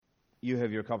you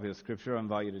have your copy of Scripture, I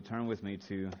invite you to turn with me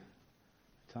to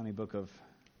the tiny book of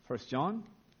 1 John,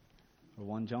 or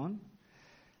 1 John,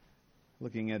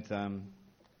 looking at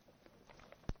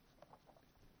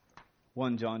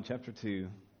 1 John chapter 2,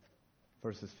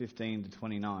 verses 15 to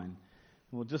 29.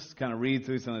 We'll just kind of read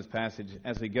through some of this passage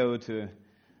as we go to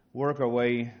work our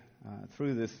way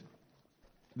through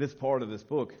this part of this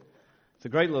book. It's a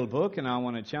great little book, and I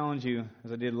want to challenge you,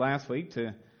 as I did last week,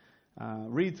 to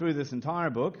read through this entire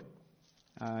book.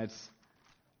 It's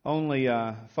only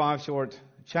 5 short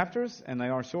chapters, and they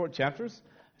are short chapters.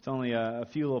 It's only a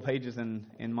few little pages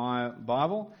in my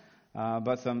Bible,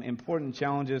 but some important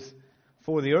challenges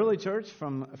for the early church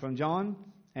from John,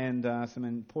 and some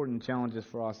important challenges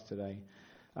for us today.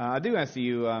 I do ask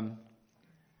you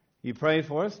pray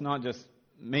for us, not just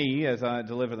me as I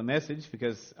deliver the message,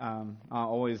 because I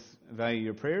always value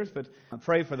your prayers, but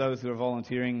pray for those who are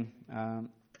volunteering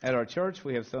at our church.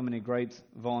 We have so many great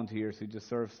volunteers who just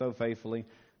serve so faithfully,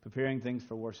 preparing things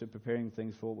for worship, preparing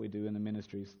things for what we do in the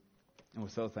ministries, and we're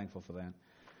so thankful for that.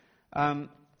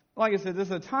 Like I said, this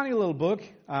is a tiny little book,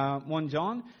 1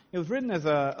 John. It was written as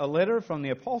a letter from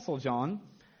the Apostle John,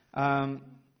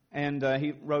 and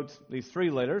he wrote these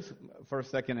 3 letters,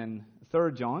 1st, 2nd, and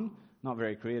 3rd John. Not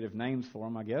very creative names for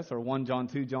them, I guess, or 1 John,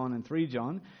 2 John, and 3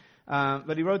 John.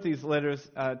 But he wrote these letters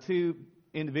to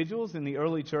individuals in the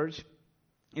early church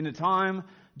in a time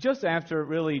just after,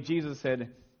 really, Jesus had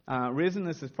risen.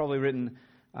 This is probably written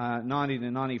 90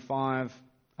 to 95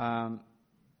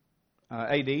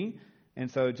 A.D., and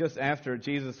so just after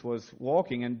Jesus was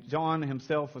walking, and John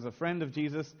himself was a friend of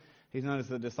Jesus. He's known as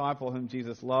the disciple whom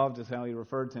Jesus loved, is how he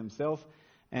referred to himself.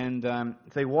 And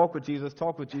they walk with Jesus,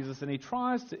 talk with Jesus, and he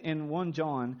tries to, in 1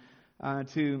 John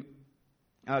to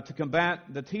combat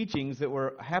the teachings that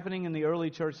were happening in the early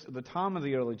church, at the time of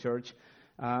the early church,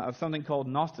 of something called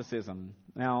Gnosticism.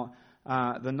 Now,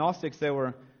 the Gnostics, they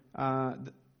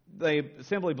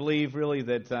simply believe really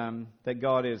that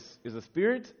God is a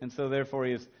spirit, and so therefore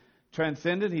he is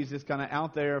transcended. He's just kind of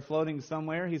out there floating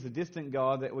somewhere. He's a distant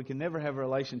God that we can never have a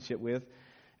relationship with,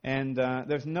 and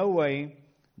there's no way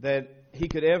that he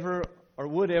could ever, or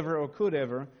would ever, or could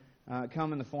ever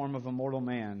come in the form of a mortal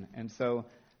man. And so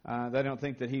they don't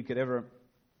think that he could ever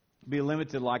be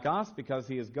limited like us, because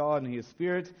he is God and he is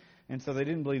spirit. And so they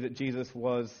didn't believe that Jesus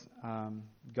was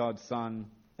God's Son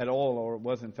at all, or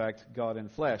was in fact God in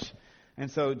flesh.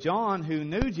 And so John, who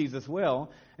knew Jesus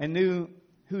well and knew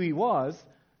who he was,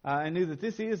 and knew that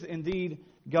this is indeed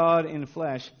God in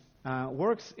flesh,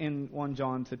 works in 1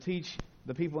 John to teach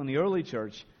the people in the early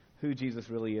church who Jesus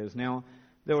really is. Now,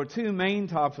 there were 2 main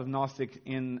types of Gnostic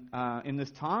in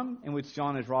this time in which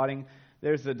John is writing.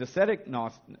 There's the Docetic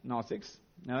Gnostics.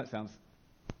 Now, that sounds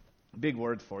big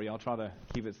words for you. I'll try to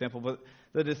keep it simple. But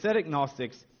the Docetic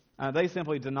Gnostics, they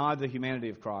simply denied the humanity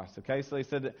of Christ. Okay, so they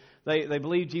said that they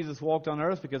believed Jesus walked on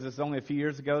earth because it's only a few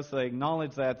years ago, so they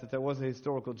acknowledged that there was a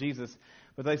historical Jesus.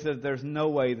 But they said there's no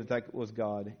way that was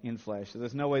God in flesh.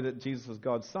 There's no way that Jesus was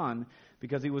God's Son,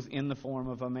 because he was in the form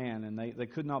of a man, and they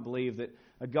could not believe that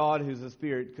a God who's a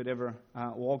spirit could ever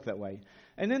walk that way.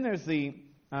 And then there's the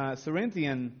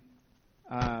Cerinthian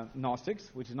Gnostics,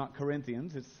 which is not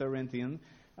Corinthians, it's Cerinthian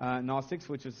Gnostics,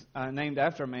 which is named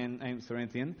after a man named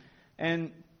Cerinthian.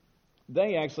 And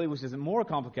they actually, which is more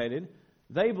complicated,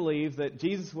 they believe that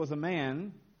Jesus was a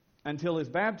man until his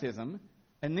baptism,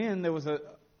 and then there was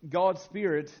God's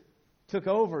Spirit took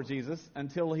over Jesus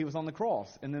until he was on the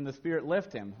cross, and then the Spirit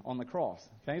left him on the cross.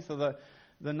 Okay, so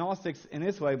the Gnostics in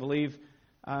this way believe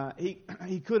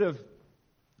he could have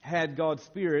had God's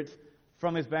Spirit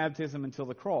from his baptism until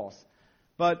the cross.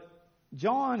 But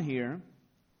John here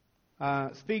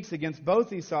speaks against both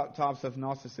these types of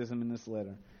Gnosticism in this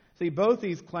letter. See, both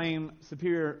these claim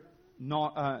superior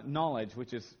knowledge,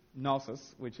 which is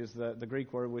gnosis, which is the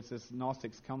Greek word which this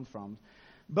Gnostics comes from.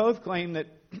 Both claim that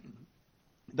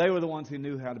they were the ones who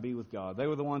knew how to be with God. They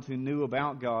were the ones who knew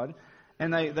about God.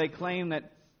 And they claim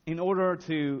that in order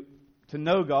to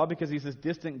know God, because he's this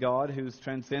distant God who's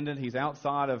transcendent, he's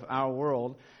outside of our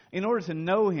world, in order to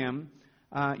know him,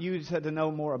 you just had to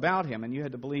know more about him, and you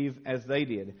had to believe as they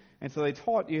did. And so they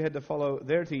taught you had to follow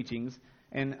their teachings,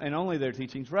 and only their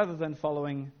teachings, rather than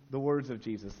following the words of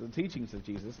Jesus, the teachings of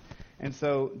Jesus. And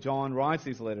so John writes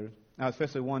these letters,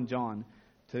 especially 1 John,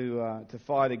 to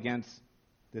fight against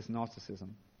this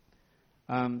Gnosticism.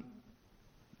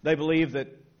 They believe that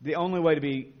the only way to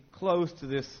be close to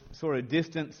this sort of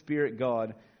distant spirit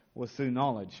God was through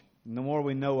knowledge. And the more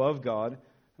we know of God,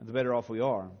 the better off we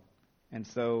are. And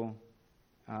so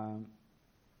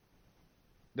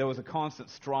there was a constant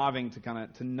striving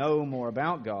to know more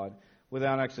about God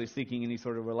without actually seeking any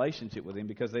sort of relationship with him,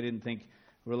 because they didn't think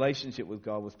relationship with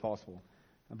God was possible.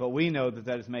 But we know that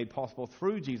that is made possible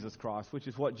through Jesus Christ, which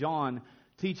is what John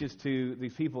teaches to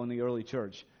these people in the early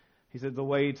church. He said the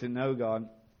way to know God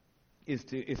is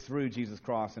through Jesus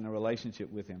Christ and a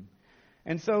relationship with Him.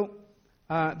 And so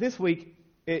this week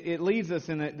it leads us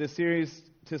in the series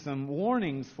to some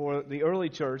warnings for the early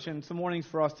church and some warnings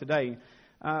for us today.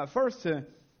 First,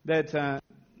 that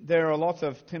there are lots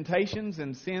of temptations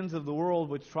and sins of the world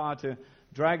which try to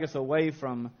drag us away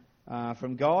from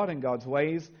God and God's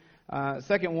ways.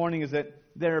 Second warning is that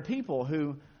there are people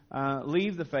who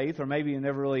leave the faith, or maybe are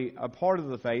never really a part of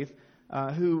the faith,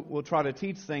 who will try to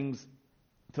teach things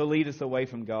to lead us away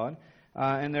from God.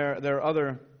 And there are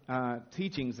other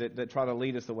teachings that try to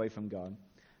lead us away from God.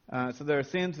 So there are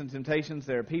sins and temptations,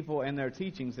 there are people, and there are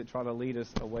teachings that try to lead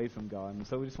us away from God. And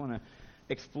so we just want to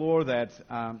explore that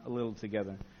a little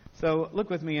together. So look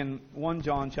with me in 1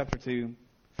 John chapter 2,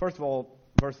 first of all,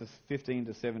 verses 15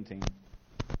 to 17.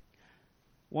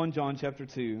 1 John chapter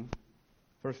 2,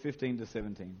 verse 15 to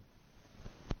 17.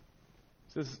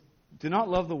 It says, "Do not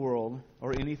love the world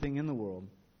or anything in the world.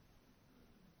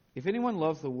 If anyone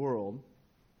loves the world,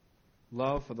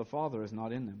 love for the Father is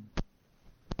not in them.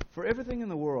 For everything in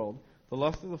the world, the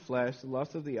lust of the flesh, the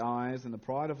lust of the eyes, and the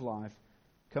pride of life,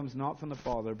 comes not from the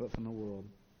Father, but from the world.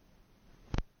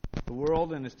 The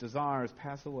world and its desires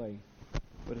pass away,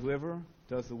 but whoever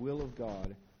does the will of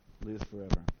God lives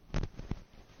forever."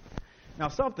 Now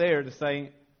stop there to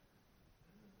say,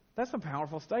 that's some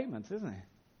powerful statements, isn't it?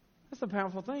 That's some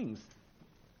powerful things.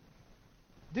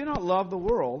 Do not love the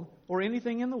world or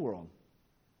anything in the world.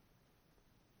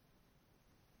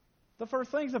 The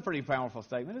first thing's a pretty powerful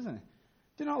statement, isn't it?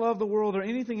 Do not love the world or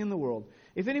anything in the world.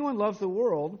 If anyone loves the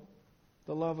world,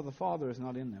 the love of the Father is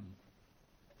not in them.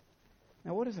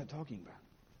 Now, what is that talking about?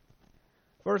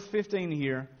 Verse 15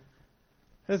 here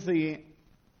has the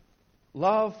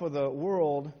love for the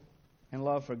world and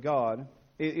love for God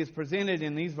is presented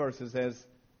in these verses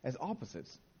as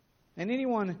opposites. And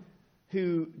anyone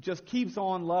who just keeps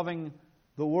on loving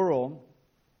the world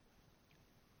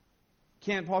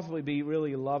can't possibly be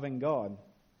really loving God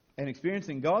and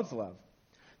experiencing God's love.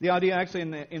 The idea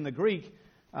actually in the Greek,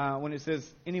 when it says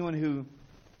anyone who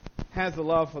has the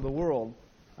love for the world,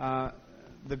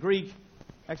 the Greek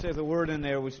actually has a word in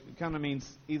there which kind of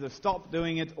means either stop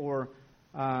doing it or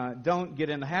don't get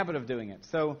in the habit of doing it.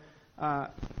 So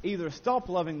either stop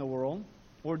loving the world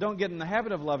or don't get in the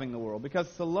habit of loving the world,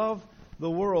 because to love the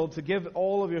world, to give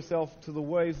all of yourself to the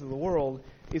ways of the world,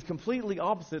 is completely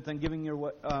opposite than giving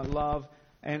your love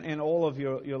and all of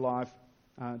your life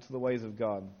to the ways of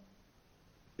God.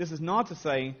 This is not to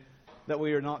say that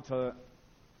we are not to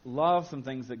love some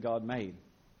things that God made.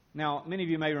 Now, many of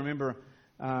you may remember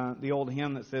the old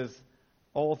hymn that says,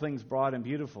 "All things bright and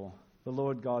beautiful, the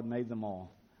Lord God made them all."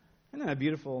 Isn't that a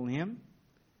beautiful hymn?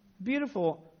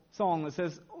 Beautiful song that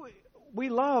says, we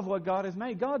love what God has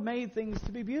made. God made things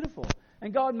to be beautiful,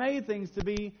 and God made things to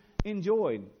be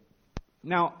enjoyed.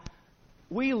 Now,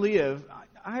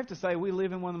 I have to say, we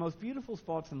live in one of the most beautiful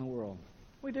spots in the world.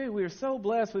 We do. We are so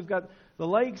blessed. We've got the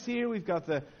lakes here. We've got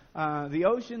the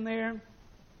ocean there.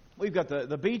 We've got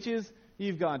the beaches.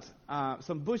 You've got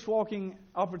some bushwalking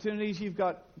opportunities. You've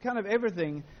got kind of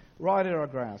everything right at our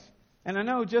grasp. And I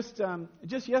know just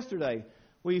yesterday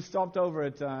we stopped over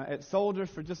at Soldiers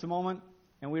for just a moment,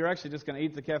 and we were actually just going to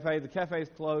eat at the cafe. The cafe is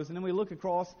closed, and then we look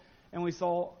across and we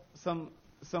saw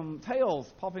some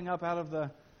tails popping up out of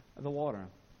the water.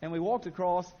 And we walked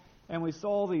across and we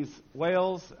saw these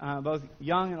whales, both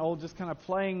young and old, just kind of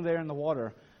playing there in the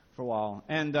water for a while.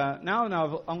 And now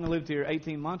I've only lived here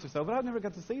 18 months or so, but I've never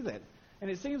got to see that. And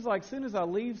it seems like as soon as I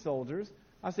leave Soldiers,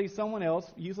 I see someone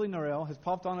else, usually Norelle, has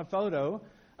popped on a photo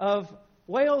of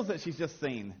whales that she's just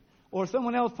seen. Or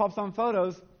someone else pops on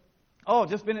photos,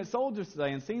 just been at Soldiers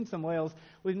today and seen some whales.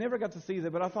 We've never got to see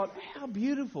that, but I thought how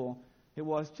beautiful it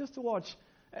was just to watch.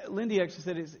 Lindy actually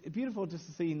said it's beautiful just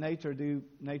to see nature do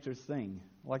nature's thing.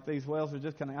 Like these whales are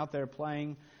just kind of out there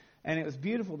playing, and it was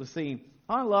beautiful to see.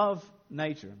 I love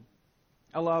nature.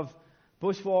 I love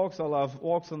bushwalks. I love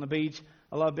walks on the beach.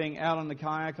 I love being out on the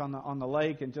kayak on the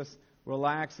lake and just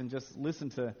relax and just listen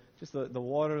to just the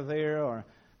water there, or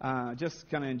just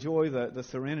kind of enjoy the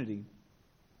serenity.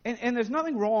 And there's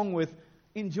nothing wrong with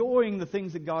enjoying the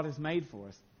things that God has made for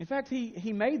us. In fact,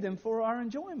 He made them for our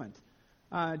enjoyment.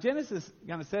 Genesis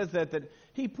kind of says that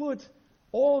He put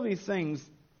all of these things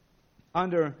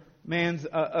under man's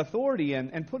authority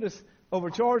and put us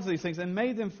overcharged these things and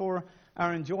made them for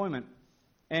our enjoyment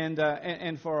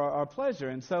and for our pleasure.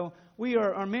 And so we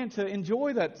are meant to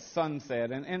enjoy that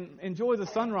sunset and enjoy the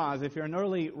sunrise if you're an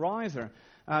early riser.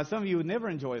 Some of you would never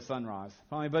enjoy a sunrise,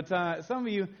 probably, but some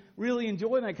of you really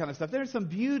enjoy that kind of stuff. There's some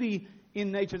beauty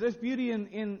in nature. There's beauty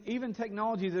in even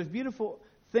technology. There's beautiful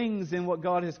things in what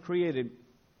God has created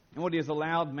and what He has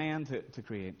allowed man to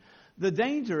create. The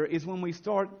danger is when we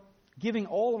start giving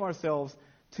all of ourselves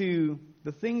to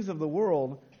the things of the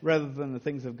world rather than the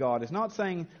things of God. It's not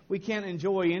saying we can't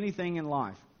enjoy anything in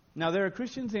life. Now, there are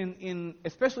Christians,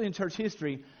 especially in church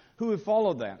history, who have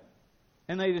followed that.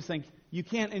 And they just think, you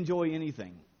can't enjoy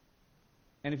anything.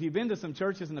 And if you've been to some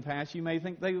churches in the past, you may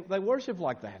think they worship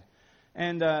like that.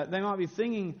 And they might be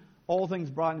singing all things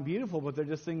bright and beautiful, but they're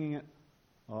just singing it,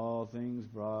 all things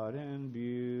bright and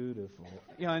beautiful.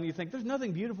 And you think, there's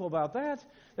nothing beautiful about that.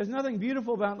 There's nothing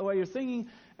beautiful about the way you're singing.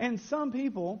 And some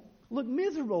people look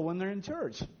miserable when they're in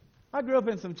church. I grew up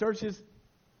in some churches,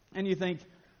 and you think,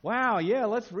 wow, yeah,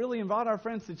 let's really invite our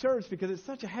friends to church because it's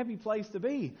such a happy place to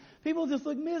be. People just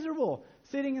look miserable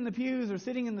sitting in the pews or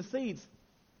sitting in the seats.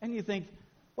 And you think,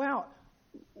 wow,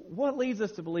 what leads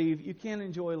us to believe you can't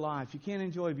enjoy life, you can't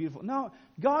enjoy beautiful? No,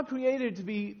 God created it to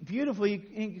be beautiful,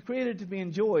 He created it to be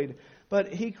enjoyed,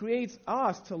 but He creates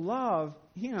us to love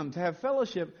Him, to have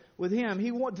fellowship with Him.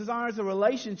 He desires a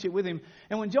relationship with Him.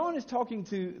 And when John is talking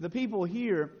to the people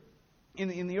here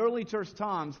in the early church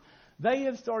times, they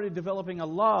have started developing a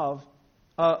love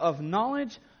of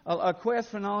knowledge, a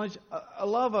quest for knowledge, a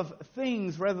love of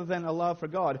things rather than a love for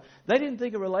God. They didn't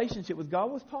think a relationship with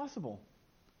God was possible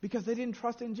because they didn't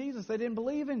trust in Jesus. They didn't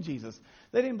believe in Jesus.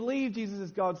 They didn't believe Jesus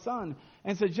is God's Son.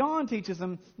 And so John teaches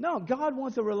them, no, God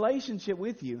wants a relationship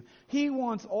with you. He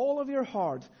wants all of your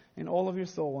heart and all of your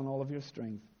soul and all of your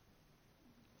strength.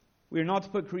 We are not to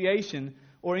put creation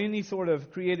or any sort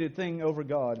of created thing over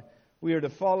God. We are to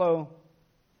follow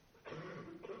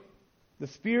the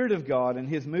Spirit of God and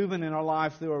His movement in our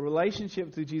life through a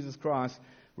relationship through Jesus Christ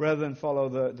rather than follow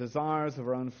the desires of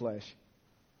our own flesh.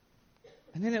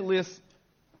 And then it lists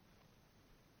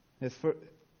this for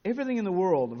everything in the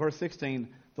world, verse 16,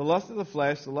 the lust of the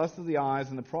flesh, the lust of the eyes,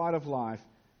 and the pride of life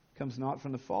comes not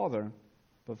from the Father,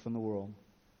 but from the world.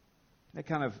 That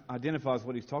kind of identifies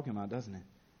what he's talking about, doesn't it?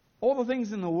 All the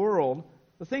things in the world,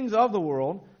 the things of the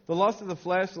world, the lust of the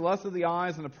flesh, the lust of the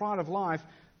eyes, and the pride of life,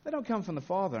 they don't come from the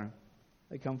Father.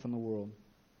 They come from the world.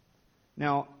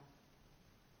 Now,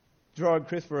 Gerard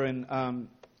Crisper in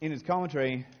his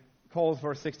commentary calls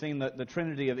verse 16 the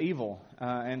Trinity of evil,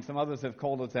 and some others have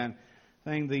called it that,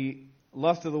 saying the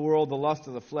lust of the world, the lust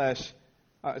of the flesh,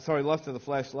 lust of the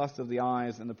flesh, lust of the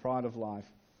eyes, and the pride of life.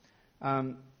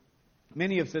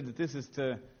 Many have said that this is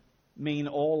to mean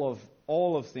all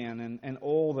of sin and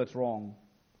all that's wrong.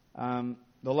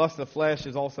 The lust of the flesh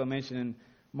is also mentioned in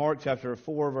Mark chapter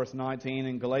 4, verse 19,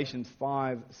 and Galatians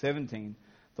 5:17.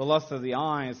 The lust of the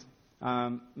eyes,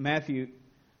 Matthew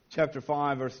chapter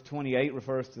 5, verse 28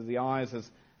 refers to the eyes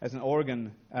as an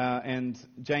organ, and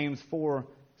James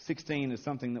 4:16 is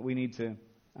something that we need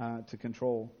to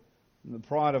control. And the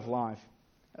pride of life.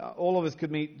 All of us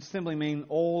could simply mean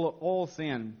all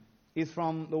sin is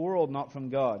from the world, not from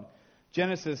God.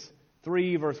 Genesis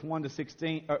 3, verse 1 to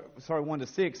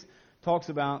 6 talks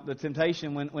about the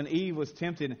temptation when Eve was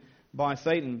tempted by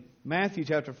Satan. Matthew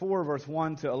chapter 4, verse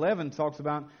 1 to 11 talks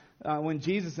about when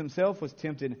Jesus himself was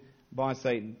tempted by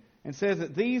Satan. And says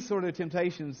that these sort of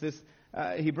temptations,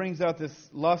 he brings out this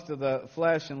lust of the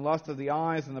flesh and lust of the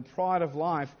eyes and the pride of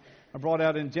life are brought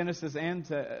out in Genesis and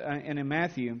in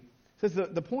Matthew. It says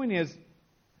the point is,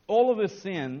 all of his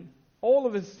sin, all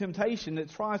of his temptation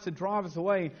that tries to drive us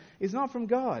away is not from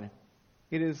God.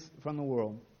 It is from the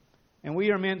world. And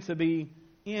we are meant to be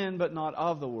in but not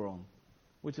of the world,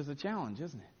 which is a challenge,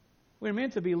 isn't it? We're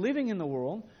meant to be living in the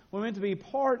world. We're meant to be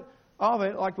part of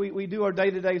it, like we do our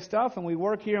day-to-day stuff, and we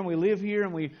work here, and we live here,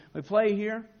 and we play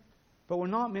here. But we're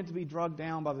not meant to be drugged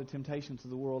down by the temptations of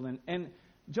the world. And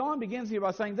John begins here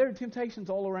by saying there are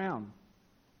temptations all around.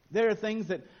 There are things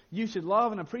that you should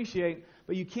love and appreciate,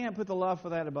 but you can't put the love for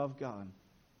that above God.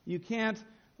 You can't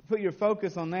put your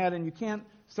focus on that, and you can't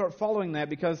start following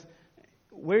that, because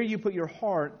where you put your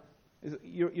heart,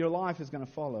 your life is going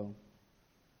to follow.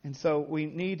 And so we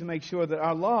need to make sure that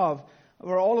our love,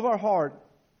 or all of our heart,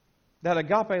 that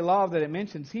agape love that it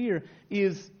mentions here,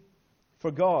 is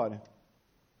for God.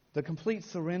 The complete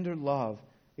surrendered love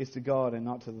is to God and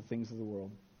not to the things of the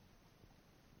world.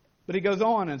 But he goes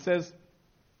on and says,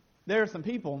 there are some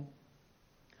people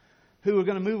who are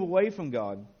going to move away from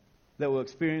God that we'll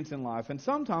experience in life. And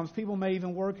sometimes people may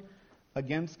even work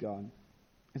against God.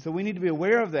 And so we need to be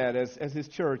aware of that as His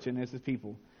church and as His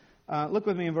people. Look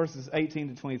with me in verses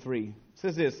 18 to 23. It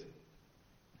says this,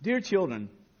 Dear children,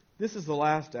 this is the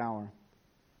last hour.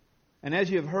 And as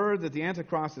you have heard that the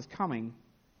Antichrist is coming,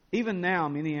 even now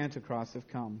many Antichrists have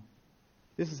come.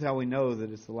 This is how we know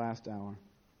that it's the last hour.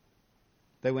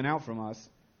 They went out from us,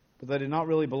 but they did not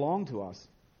really belong to us.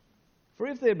 For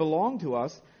if they had belonged to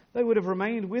us, they would have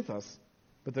remained with us.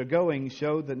 But their going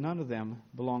showed that none of them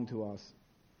belonged to us.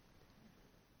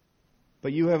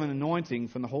 But you have an anointing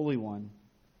from the Holy One,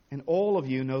 and all of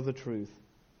you know the truth.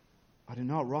 I do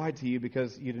not write to you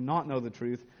because you do not know the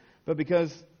truth, but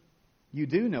because you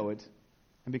do know it,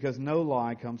 and because no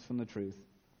lie comes from the truth.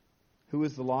 Who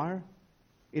is the liar?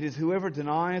 It is whoever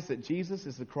denies that Jesus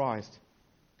is the Christ.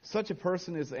 Such a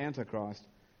person is the Antichrist,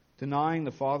 denying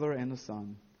the Father and the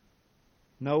Son.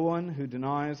 No one who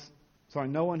denies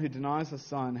the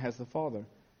Son has the Father.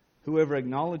 Whoever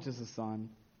acknowledges the Son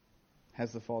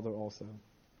has the Father also.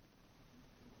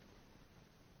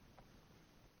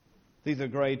 These are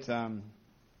great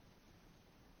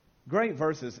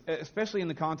verses, especially in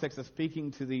the context of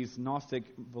speaking to these Gnostic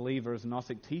believers,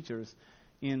 Gnostic teachers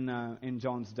in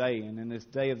John's day and in this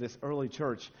day of this early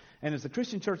church. And as the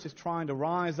Christian church is trying to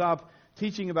rise up,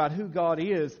 teaching about who God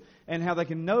is and how they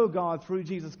can know God through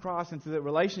Jesus Christ and through that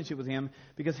relationship with Him,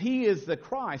 because He is the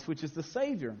Christ, which is the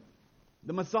Savior,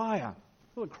 the Messiah.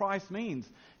 That's what Christ means.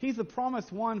 He's the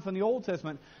promised one from the Old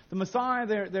Testament. The Messiah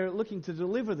they're looking to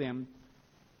deliver them.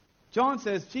 John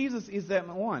says Jesus is that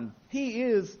one. He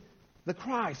is the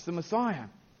Christ, the Messiah.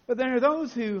 But there are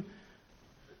those who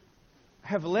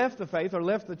have left the faith or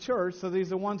left the church. So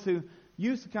these are ones who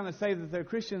used to kind of say that they're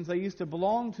Christians. They used to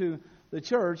belong to the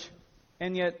church,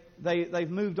 and yet they've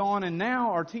moved on and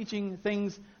now are teaching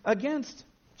things against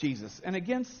Jesus and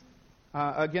against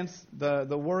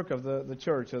the work of the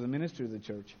church or the ministry of the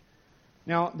church.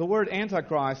 Now, the word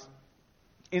Antichrist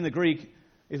in the Greek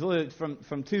is literally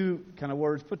from two kind of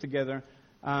words put together.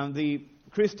 The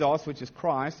Christos, which is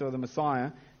Christ or the Messiah,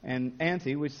 and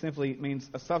anti, which simply means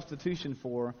a substitution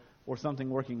for or something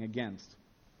working against.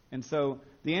 And so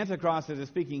the Antichrist, as is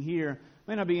speaking here,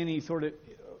 may not be any sort of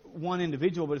one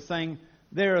individual, but it's saying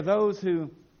there are those who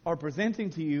are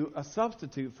presenting to you a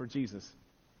substitute for Jesus.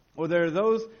 Or there are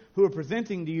those who are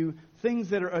presenting to you things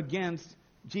that are against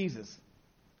Jesus.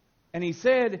 And he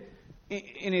said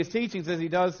in his teachings, as he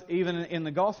does even in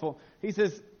the gospel, he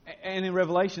says, and in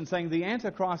Revelation, saying the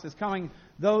Antichrist is coming,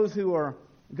 those who are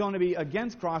going to be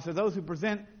against Christ are those who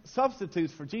present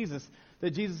substitutes for Jesus,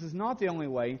 that Jesus is not the only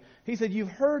way. He said, you've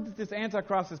heard that this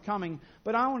Antichrist is coming,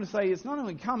 but I want to say it's not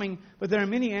only coming, but there are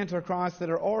many Antichrists that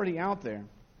are already out there.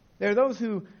 There are those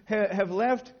who have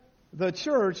left the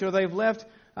church, or they've left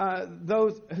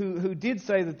those who did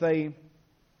say that they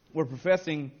were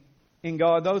professing in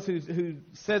God, those who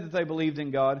said that they believed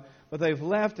in God, but they've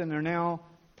left and they're now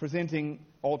presenting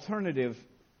alternative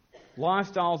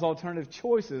lifestyles, alternative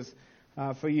choices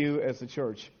for you as the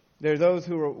church. There are those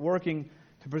who are working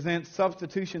to present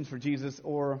substitutions for Jesus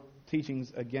or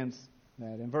teachings against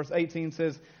that. And verse 18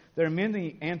 says, there are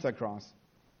many antichrists,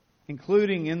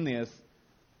 including in this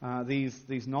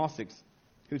these Gnostics,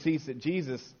 who teach that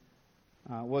Jesus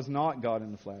was not God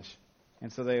in the flesh.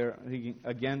 And so they are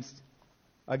against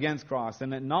Christ.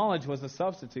 And that knowledge was a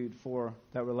substitute for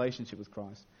that relationship with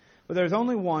Christ. But there's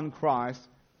only one Christ,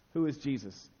 who is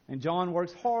Jesus. And John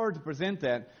works hard to present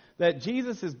that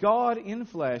Jesus is God in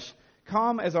flesh,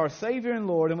 come as our Savior and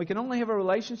Lord, and we can only have a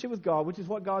relationship with God, which is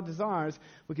what God desires.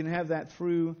 We can have that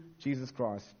through Jesus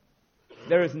Christ.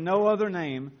 There is no other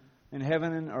name in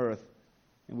heaven and earth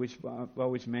in by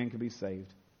which man can be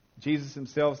saved. Jesus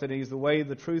himself said He's the way,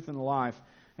 the truth, and the life,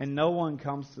 and no one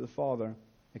comes to the Father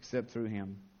except through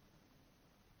Him.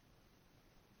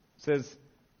 It says,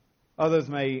 others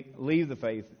may leave the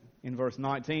faith. In verse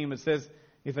 19, it says,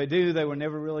 if they do, they were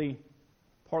never really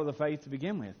part of the faith to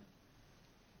begin with.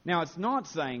 Now, it's not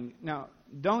saying,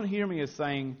 don't hear me as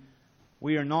saying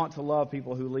we are not to love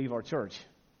people who leave our church.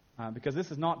 Because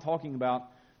this is not talking about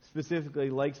specifically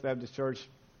Lakes Baptist Church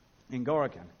in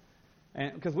Gorican.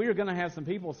 And because we are going to have some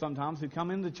people sometimes who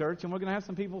come into the church, and we're going to have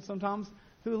some people sometimes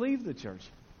who leave the church.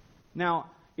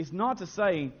 Now, it's not to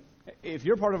say, if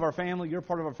you're part of our family, you're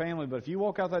part of our family, but if you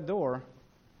walk out that door,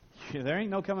 there ain't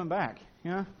no coming back.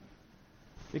 Yeah?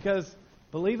 Because,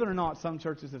 believe it or not, some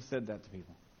churches have said that to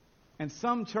people. And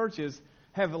some churches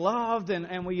have loved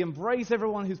and we embrace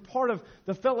everyone who's part of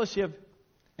the fellowship.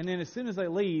 And then as soon as they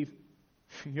leave,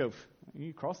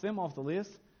 you cross them off the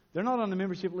list. They're not on the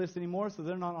membership list anymore, so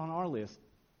they're not on our list.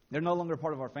 They're no longer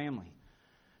part of our family.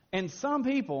 And some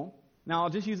people, now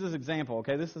I'll just use this as an example,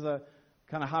 okay? This is a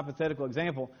kind of hypothetical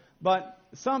example. But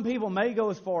some people may go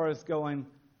as far as going,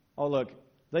 oh, look,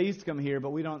 they used to come here,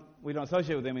 but we don't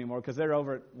associate with them anymore because they're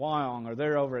over at Wyong, or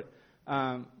they're over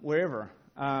at wherever.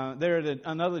 They're at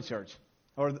another church,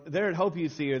 or they're at Hope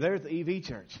UC, or they're at the EV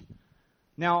church.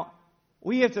 Now,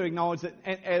 we have to acknowledge that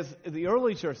as the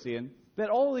early church did, that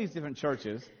all these different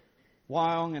churches,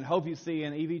 Wyong and Hope You See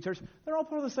and EV Church, they're all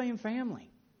part of the same family.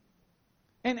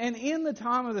 And in the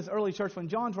time of this early church, when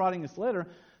John's writing this letter,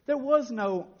 there was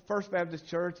no First Baptist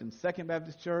Church and Second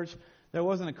Baptist Church. There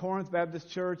wasn't a Corinth Baptist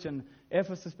Church and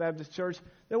Ephesus Baptist Church.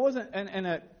 There wasn't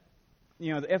the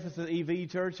Ephesus EV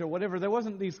Church or whatever. There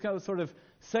wasn't these sort of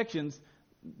sections.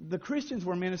 The Christians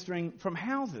were ministering from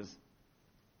houses.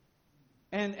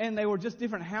 And they were just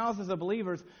different houses of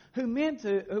believers who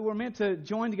were meant to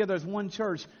join together as one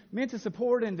church, meant to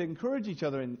support and to encourage each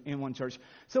other in one church.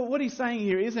 So what he's saying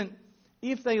here isn't,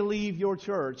 if they leave your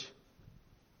church,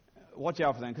 watch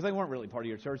out for them, because they weren't really part of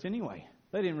your church anyway.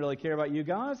 They didn't really care about you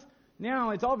guys.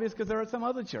 Now it's obvious because they're at some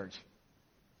other church.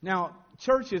 Now,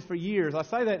 churches for years, I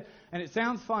say that, and it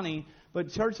sounds funny,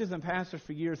 but churches and pastors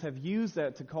for years have used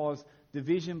that to cause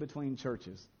division between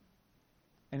churches.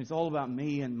 And it's all about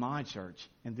me and my church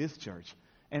and this church.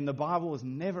 And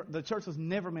the church was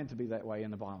never meant to be that way in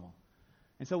the Bible.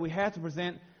 And so we have to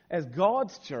present as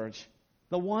God's church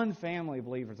the one family of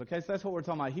believers. Okay, so that's what we're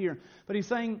talking about here. But he's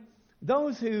saying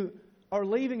those who are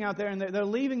leaving out there and they're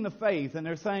leaving the faith and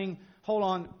they're saying, hold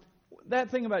on, that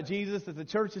thing about Jesus that the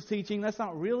church is teaching, that's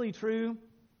not really true.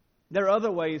 There are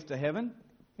other ways to heaven.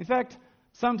 In fact,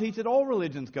 some teach that all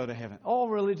religions go to heaven. All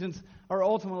religions are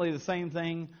ultimately the same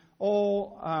thing.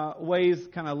 All ways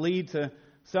kind of lead to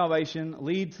salvation,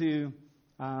 lead to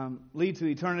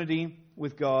eternity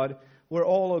with God. We're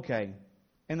all okay.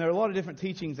 And there are a lot of different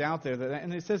teachings out there.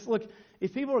 And it says, look,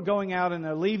 if people are going out and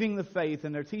they're leaving the faith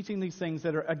and they're teaching these things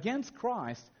that are against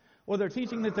Christ, or they're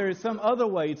teaching that there is some other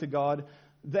way to God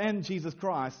than Jesus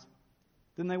Christ,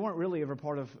 then they weren't really ever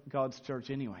part of God's church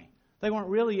anyway. They weren't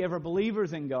really ever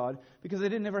believers in God because they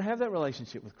didn't ever have that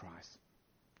relationship with Christ.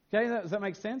 Okay, does that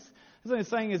make sense? What he's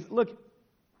saying is, look,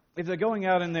 if they're going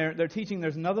out and they're teaching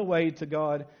there's another way to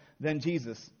God than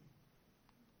Jesus,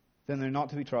 then they're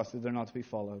not to be trusted, they're not to be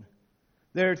followed.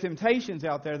 There are temptations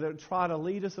out there that try to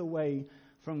lead us away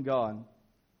from God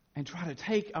and try to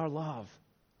take our love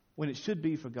when it should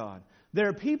be for God. There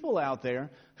are people out there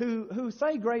who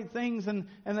say great things and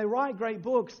they write great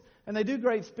books and they do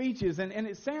great speeches and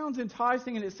it sounds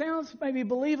enticing and it sounds maybe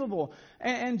believable.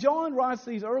 And John writes to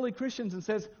these early Christians and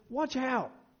says, watch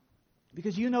out,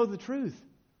 because you know the truth.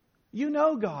 You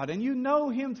know God and you know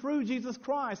Him through Jesus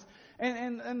Christ.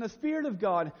 And the Spirit of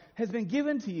God has been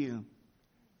given to you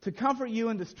to comfort you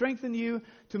and to strengthen you,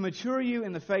 to mature you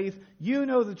in the faith. You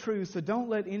know the truth, so don't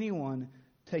let anyone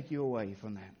take you away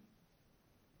from that.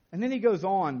 And then he goes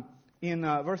on in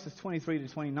verses 23 to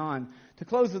 29. To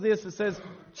close with this, it says,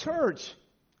 church,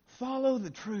 follow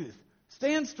the truth.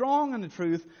 Stand strong in the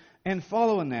truth and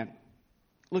follow in that.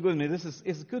 Look with me, this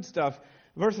is good stuff.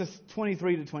 Verses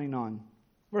 23 to 29.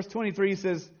 Verse 23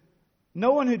 says,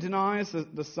 no one who denies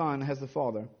the Son has the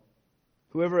Father.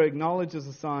 Whoever acknowledges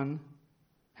the Son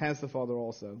has the Father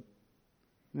also. And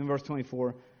then verse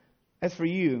 24, as for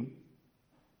you,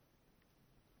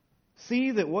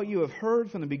 see that what you have heard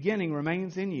from the beginning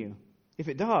remains in you. If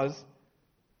it does,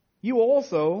 you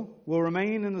also will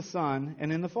remain in the Son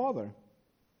and in the Father.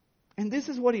 And this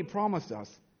is what He promised us,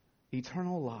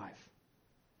 eternal life.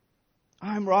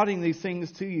 I am writing these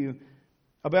things to you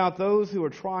about those who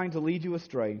are trying to lead you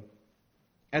astray.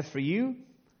 As for you,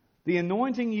 the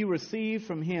anointing you received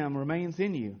from Him remains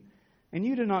in you, and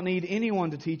you do not need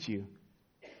anyone to teach you.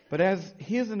 But as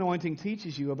His anointing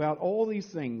teaches you about all these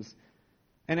things,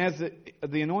 and as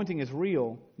the anointing is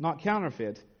real, not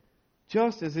counterfeit,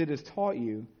 just as it is taught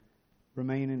you,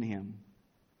 remain in Him.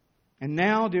 And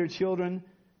now, dear children,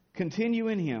 continue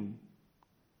in Him,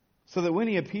 so that when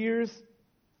He appears,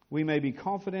 we may be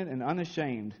confident and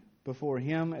unashamed before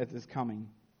Him at His coming.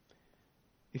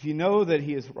 If you know that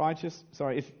He is righteous,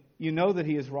 if you know that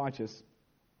He is righteous,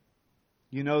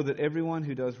 you know that everyone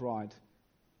who does right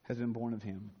has been born of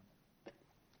Him.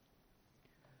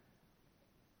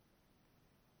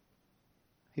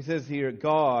 He says here,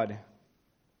 God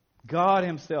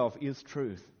Himself is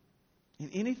truth. And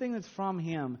anything that's from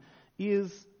Him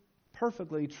is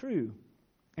perfectly true.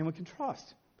 And we can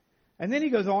trust. And then he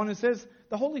goes on and says,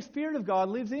 the Holy Spirit of God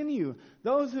lives in you.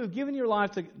 Those who have given your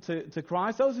life to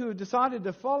Christ, those who have decided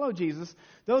to follow Jesus,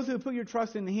 those who have put your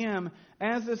trust in Him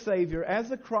as the Savior, as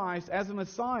the Christ, as the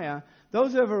Messiah,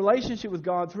 those who have a relationship with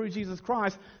God through Jesus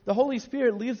Christ, the Holy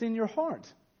Spirit lives in your heart.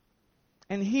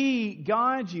 And He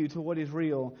guides you to what is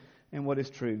real and what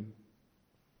is true.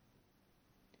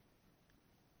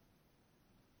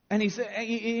 And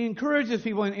he encourages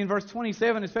people in verse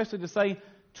 27 especially to say,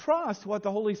 trust what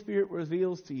the Holy Spirit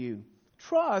reveals to you.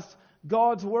 Trust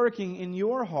God's working in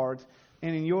your heart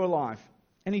and in your life.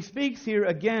 And he speaks here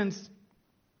against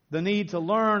the need to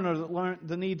learn or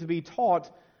the need to be taught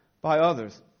by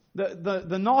others.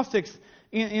 The Gnostics,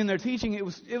 in their teaching, it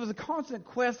was a constant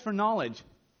quest for knowledge.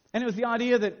 And it was the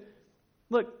idea that,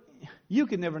 look, you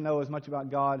could never know as much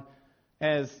about God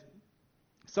as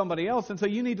somebody else, and so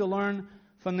you need to learn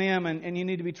from them, and you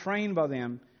need to be trained by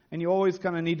them, and you always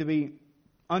kind of need to be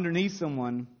underneath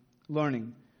someone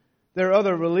learning. There are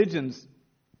other religions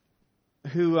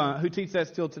who teach that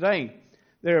still today.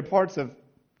 There are parts of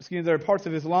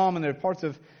Islam and there are parts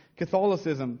of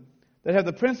Catholicism that have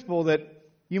the principle that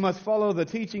you must follow the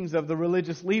teachings of the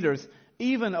religious leaders,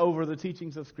 even over the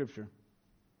teachings of Scripture.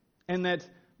 And that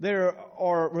there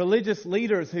are religious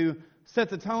leaders who set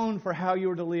the tone for how you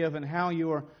are to live and how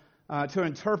you are to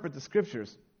interpret the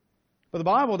Scriptures. But the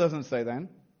Bible doesn't say that.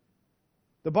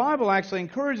 The Bible actually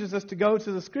encourages us to go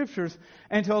to the Scriptures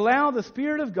and to allow the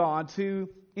Spirit of God to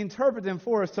interpret them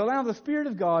for us, to allow the Spirit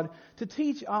of God to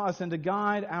teach us and to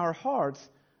guide our hearts,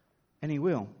 and He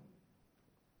will.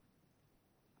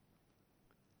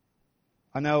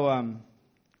 I know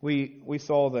we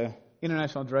saw the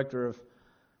international director of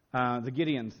the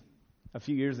Gideons a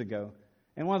few years ago.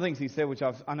 And one of the things he said, which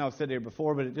I know I've said here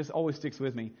before, but it just always sticks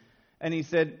with me. And he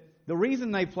said, the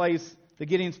reason the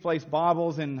Gideons place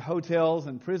Bibles in hotels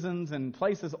and prisons and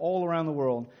places all around the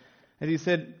world, and he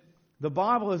said, the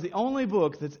Bible is the only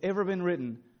book that's ever been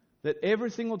written that every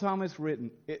single time it's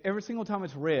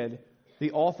read,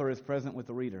 the author is present with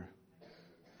the reader.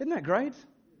 Isn't that great? Isn't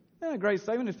that a great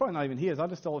statement? It's probably not even his. I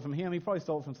just stole it from him. He probably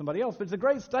stole it from somebody else. But it's a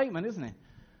great statement, isn't it?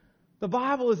 The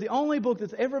Bible is the only book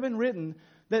that's ever been written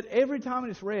that every time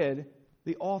it's read,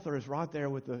 the author is right there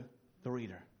with the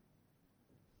reader.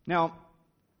 Now,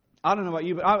 I don't know about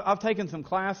you, but I've taken some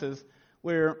classes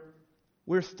where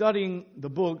we're studying the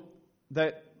book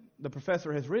that the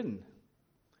professor has written.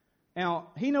 Now,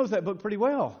 he knows that book pretty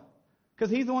well because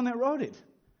he's the one that wrote it.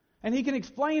 And he can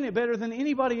explain it better than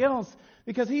anybody else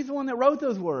because he's the one that wrote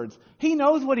those words. He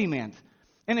knows what he meant.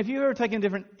 And if you've ever taken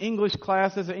different English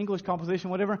classes or English composition,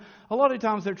 whatever, a lot of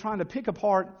times they're trying to pick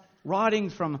apart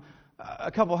writings from a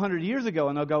couple hundred years ago,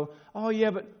 and they'll go, oh yeah,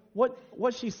 but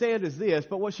what she said is this,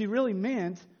 but what she really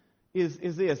meant is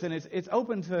this. And it's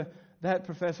open to that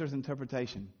professor's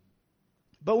interpretation.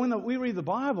 But when we read the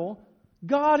Bible,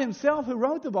 God Himself who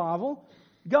wrote the Bible,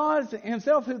 God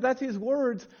Himself, that's His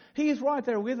words, He is right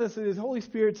there with us in His Holy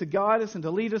Spirit to guide us and to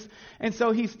lead us. And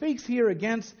so He speaks here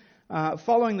against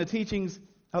following the teachings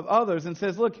of others and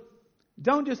says, look,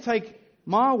 don't just take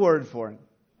my word for it.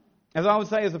 As I would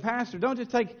say as a pastor, don't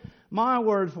just take my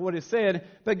word for what is said,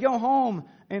 but go home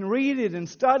and read it and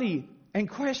study and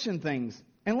question things.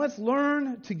 And let's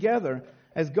learn together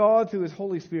as God through His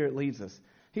Holy Spirit leads us.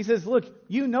 He says, look,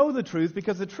 you know the truth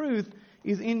because the truth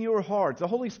is in your heart. The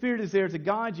Holy Spirit is there to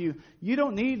guide you. You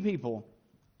don't need people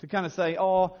to kind of say,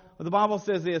 oh, well, the Bible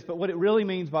says this, but what it really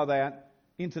means by that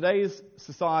in today's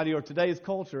society or today's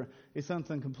culture is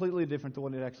something completely different to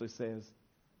what it actually says.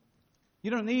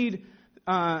 You don't need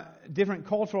different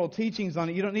cultural teachings on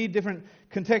it. You don't need different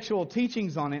contextual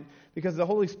teachings on it because the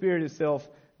Holy Spirit itself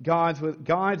guides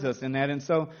us in that. And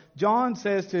so John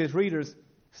says to his readers,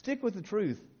 stick with the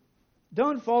truth.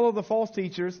 Don't follow the false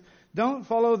teachers. Don't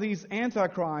follow these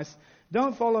antichrists.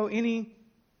 Don't follow any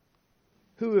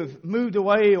who have moved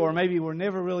away or maybe were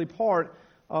never really part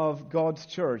of God's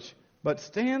church. But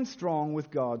stand strong with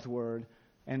God's word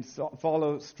and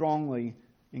follow strongly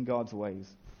in God's ways.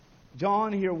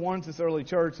 John here warns this early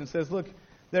church and says, look,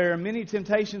 there are many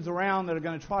temptations around that are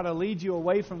going to try to lead you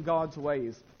away from God's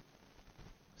ways.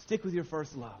 Stick with your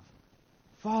first love.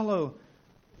 Follow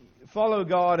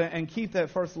God and keep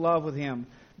that first love with Him.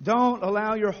 Don't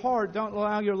allow your heart, don't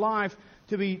allow your life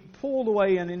to be pulled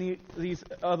away in any of these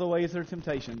other ways or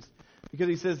temptations. Because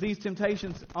he says these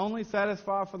temptations only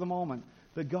satisfy for the moment,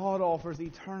 but God offers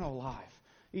eternal life,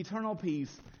 eternal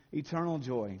peace, eternal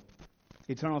joy,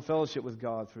 eternal fellowship with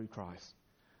God through Christ.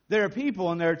 There are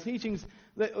people and there are teachings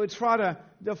that would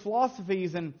the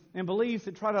philosophies and beliefs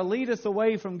that try to lead us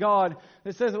away from God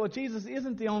that says, well, Jesus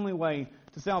isn't the only way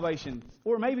to salvation.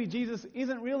 Or maybe Jesus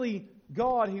isn't really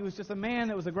God. He was just a man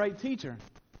that was a great teacher.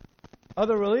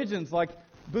 Other religions like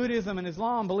Buddhism and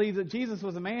Islam believe that Jesus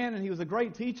was a man and He was a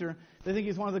great teacher. They think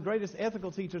He's one of the greatest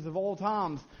ethical teachers of all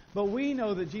times. But we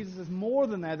know that Jesus is more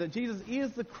than that Jesus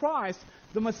is the Christ,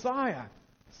 the Messiah,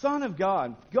 Son of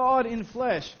God, God in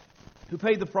flesh, who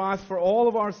paid the price for all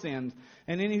of our sins,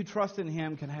 and any who trust in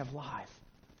Him can have life.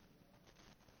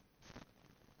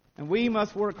 And we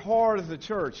must work hard as a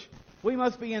church. We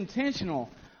must be intentional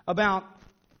about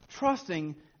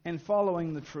trusting and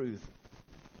following the truth.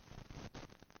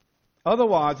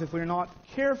 Otherwise, if we're not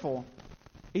careful,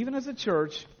 even as a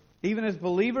church, even as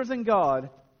believers in God,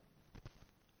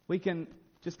 we can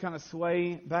just kind of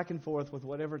sway back and forth with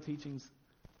whatever teachings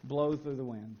blow through the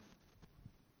wind.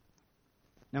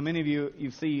 Now, many of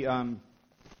you see, I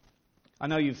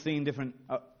know you've seen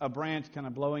a branch kind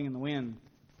of blowing in the wind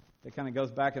that kind of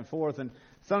goes back and forth. And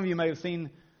some of you may have seen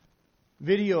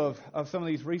video of some of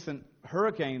these recent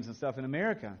hurricanes and stuff in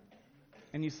America.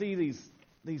 And you see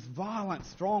these violent,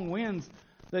 strong winds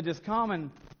that just come,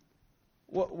 and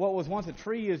what was once a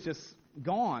tree is just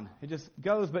gone. It just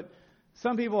goes. But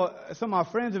some of my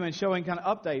friends have been showing kind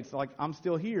of updates, like I'm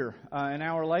still here an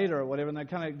hour later or whatever, and they're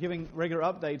kind of giving regular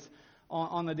updates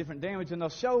on the different damage. And they'll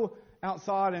show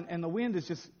outside, and the wind is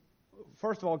just,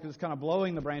 first of all, because it's kind of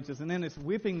blowing the branches, and then it's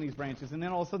whipping these branches, and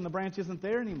then all of a sudden the branch isn't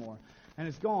there anymore, and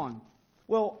it's gone.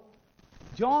 Well,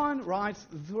 John writes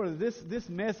sort of this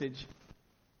message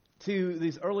to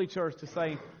this early church to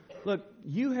say, look,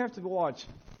 you have to watch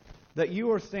that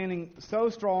you are standing so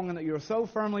strong and that you are so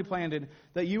firmly planted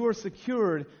that you are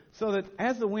secured, so that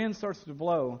as the wind starts to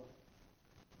blow,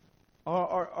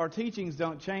 our teachings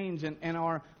don't change, and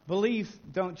our beliefs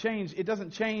don't change. It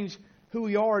doesn't change who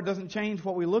we are. It doesn't change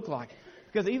what we look like.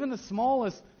 Because even the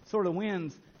smallest sort of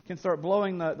winds can start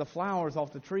blowing the flowers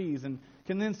off the trees, and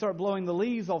can then start blowing the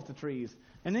leaves off the trees,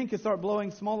 and then can start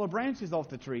blowing smaller branches off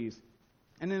the trees.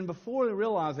 And then before we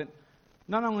realize it,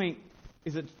 not only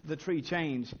is it the tree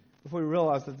changed, before we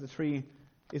realize that the tree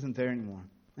isn't there anymore,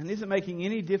 and isn't making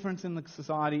any difference in the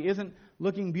society, isn't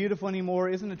looking beautiful anymore,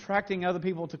 isn't attracting other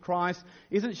people to Christ,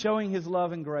 isn't showing His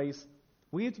love and grace.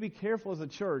 We have to be careful as a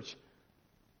church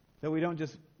that we don't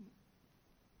just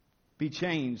be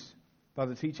changed by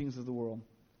the teachings of the world,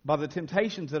 by the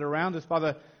temptations that are around us,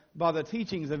 by the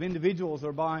teachings of individuals,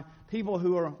 or by people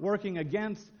who are working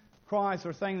against Christ,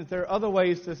 or saying that there are other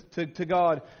ways to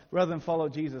God rather than follow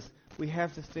Jesus. We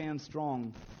have to stand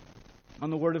strong on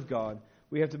the Word of God.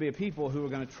 We have to be a people who are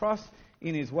going to trust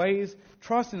in His ways,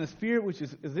 trust in the Spirit which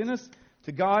is in us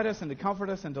to guide us and to comfort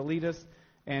us and to lead us.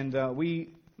 And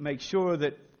we make sure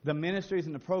that the ministries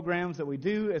and the programs that we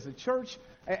do as a church,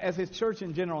 as His church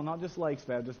in general, not just Lakes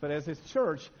Baptist, but as His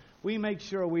church, we make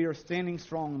sure we are standing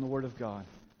strong in the Word of God,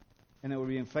 and that we're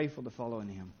being faithful to follow in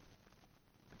Him.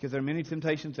 Because there are many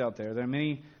temptations out there. There are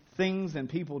many things and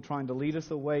people trying to lead us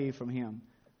away from Him.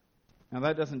 Now,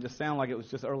 that doesn't just sound like it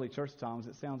was just early church times.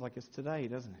 It sounds like it's today,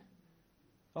 doesn't it?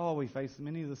 Oh, we face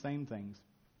many of the same things.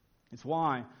 It's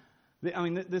why,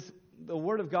 the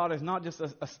Word of God is not just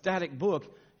a static book.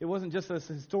 It wasn't just a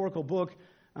historical book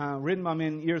written by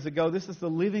men years ago. This is the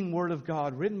living Word of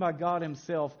God, written by God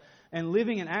Himself, and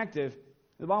living and active.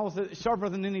 The Bible says it's sharper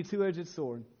than any two-edged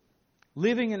sword.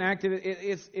 Living and active,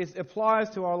 it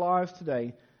applies to our lives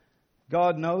today.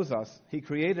 God knows us. He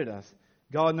created us.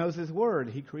 God knows His Word.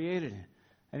 He created it.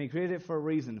 And He created it for a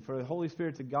reason, for the Holy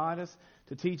Spirit to guide us,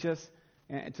 to teach us,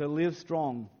 and to live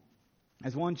strong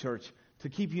as one church, to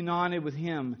keep united with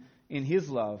Him in His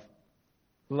love,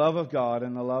 the love of God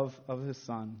and the love of His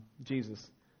Son, Jesus.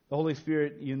 The Holy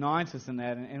Spirit unites us in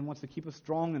that and wants to keep us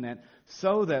strong in that,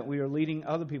 so that we are leading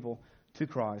other people to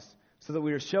Christ, so that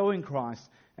we are showing Christ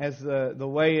as the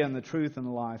way and the truth and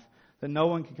the life, that no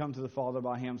one can come to the Father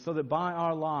by Him, so that by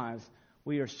our lives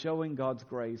we are showing God's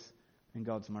grace and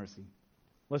God's mercy.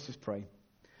 Let's just pray.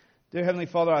 Dear Heavenly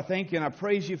Father, I thank You and I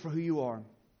praise You for who You are.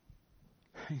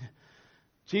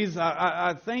 Jesus,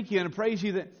 I thank You and I praise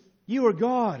You that You are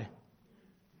God,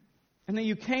 and that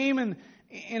You came in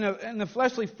the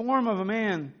fleshly form of a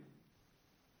man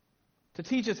to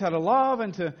teach us how to love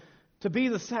and to be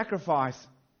the sacrifice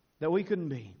that we couldn't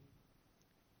be.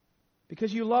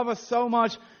 Because You love us so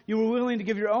much, You were willing to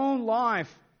give Your own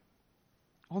life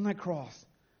on that cross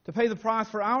to pay the price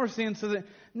for our sins, so that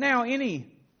now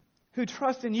any who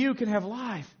trust in You can have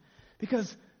life.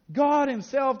 Because God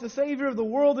Himself, the Savior of the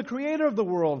world, the Creator of the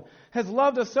world, has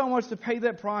loved us so much to pay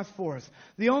that price for us.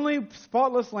 The only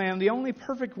spotless Lamb, the only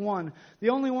perfect one,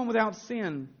 the only one without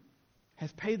sin, has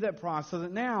paid that price, so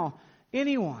that now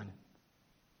anyone,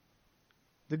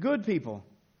 the good people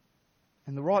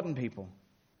and the rotten people,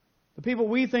 the people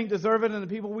we think deserve it and the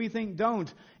people we think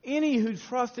don't, any who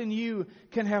trust in You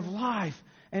can have life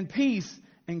and peace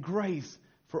and grace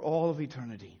for all of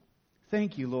eternity.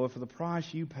 Thank You, Lord, for the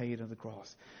price You paid on the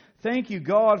cross. Thank You,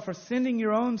 God, for sending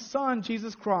Your own Son,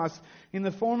 Jesus Christ, in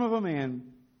the form of a man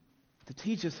to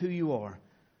teach us who You are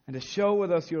and to show with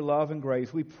us Your love and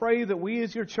grace. We pray that we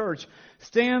as Your church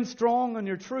stand strong on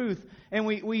Your truth, and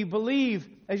we believe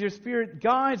as Your Spirit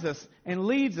guides us and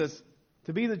leads us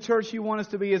to be the church You want us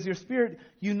to be, as Your Spirit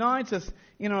unites us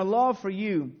in our love for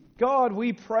You. God,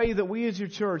 we pray that we as Your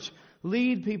church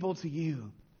lead people to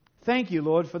You. Thank you,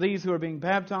 Lord, for these who are being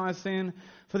baptized in,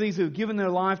 for these who have given their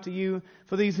life to you,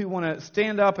 for these who want to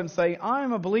stand up and say, I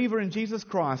am a believer in Jesus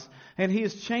Christ, and He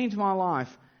has changed my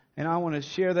life, and I want to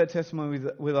share that testimony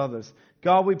with others.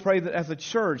 God, we pray that as a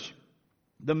church,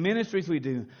 the ministries we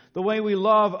do, the way we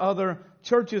love other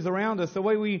churches around us, the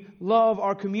way we love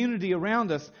our community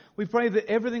around us, we pray that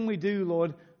everything we do,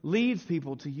 Lord, leads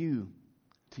people to you,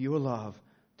 to your love,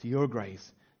 to your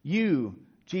grace. You,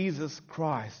 Jesus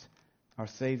Christ, our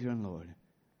Savior and Lord.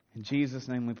 In Jesus'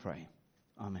 name we pray.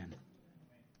 Amen.